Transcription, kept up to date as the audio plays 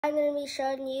I'm going to be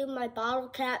showing you my bottle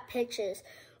cap pitches.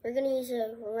 We're going to use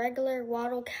a regular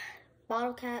bottle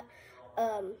cap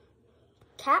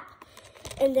cap,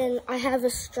 and then I have a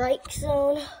strike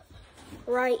zone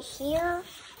right here,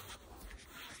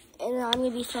 and I'm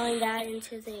going to be throwing that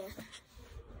into there.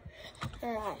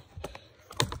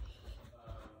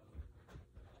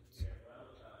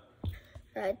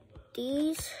 Alright,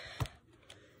 these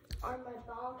are my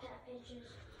bottle cap pitches.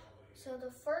 So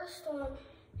the first one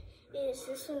is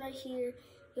this one right here.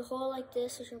 You hold like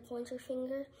this as your pointer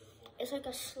finger. It's like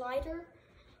a slider,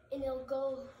 and it'll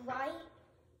go right.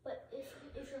 But if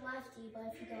you're lefty,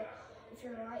 but if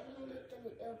you're right-handed,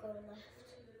 then it'll go left.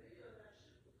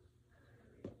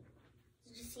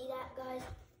 Did you see that, guys?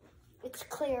 It's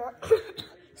clear, so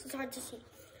it's hard to see.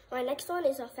 My next one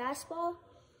is a fastball.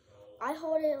 I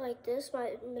hold it like this,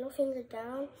 my middle finger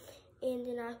down, and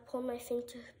then I pull my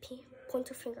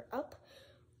pointer finger up,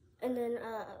 and then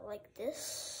like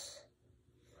this.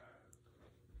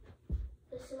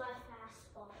 This is my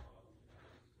fastball.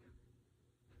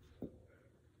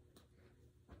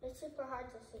 It's super hard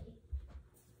to see.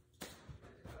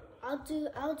 I'll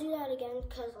do that again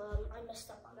because I messed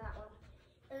up on that one.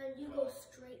 And then you go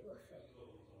straight with it.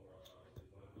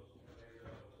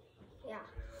 Yeah.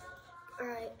 All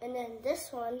right, and then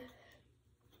this one,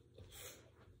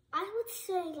 I would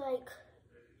say like,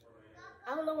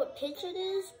 I don't know what pitch it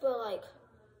is, but like,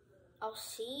 I'll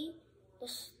see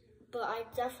this, but I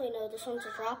definitely know this one's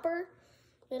a dropper.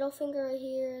 Middle finger right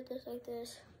here, just like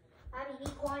this. Abby,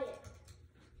 be quiet.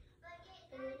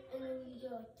 And then you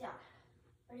go like that.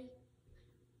 Ready?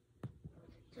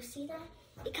 So see that?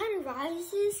 It kind of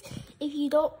rises if you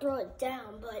don't throw it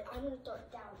down, but I'm gonna throw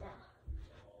it down now.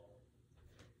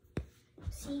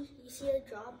 See, you see it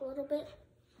drop a little bit?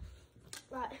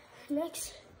 Right,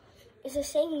 next is the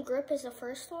same grip as the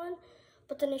first one,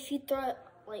 but then if you throw it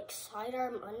like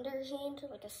sidearm underhand,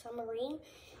 like a submarine,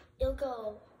 it'll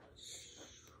go.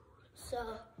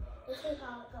 So, this is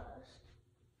how it goes.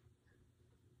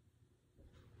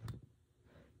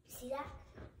 See that?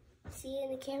 See it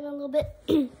in the camera a little bit?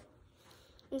 And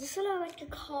this one I like to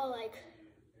call like,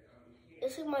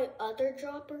 this is my other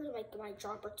dropper, like my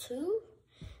dropper 2.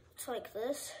 It's like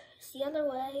this. It's the other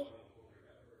way.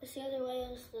 It's the other way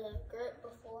as the grip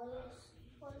before this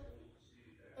one.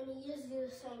 And you just do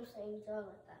the same thing, throw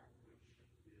like that.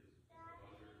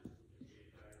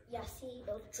 Yeah, see,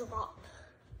 it'll drop.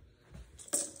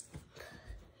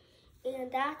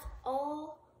 And that's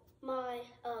all my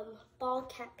ball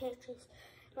cap pitches.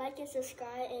 Like and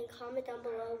subscribe and comment down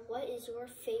below what is your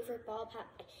favorite ball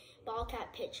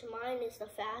cap pitch. Mine is the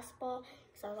fastball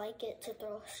because I like it to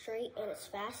throw straight and it's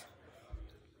fast.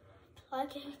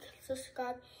 Like and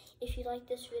subscribe if you like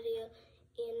this video,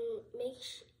 and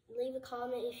leave a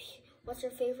comment what's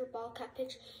your favorite ball cap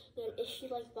pitch and if you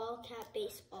like ball cap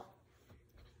baseball.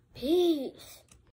 Peace.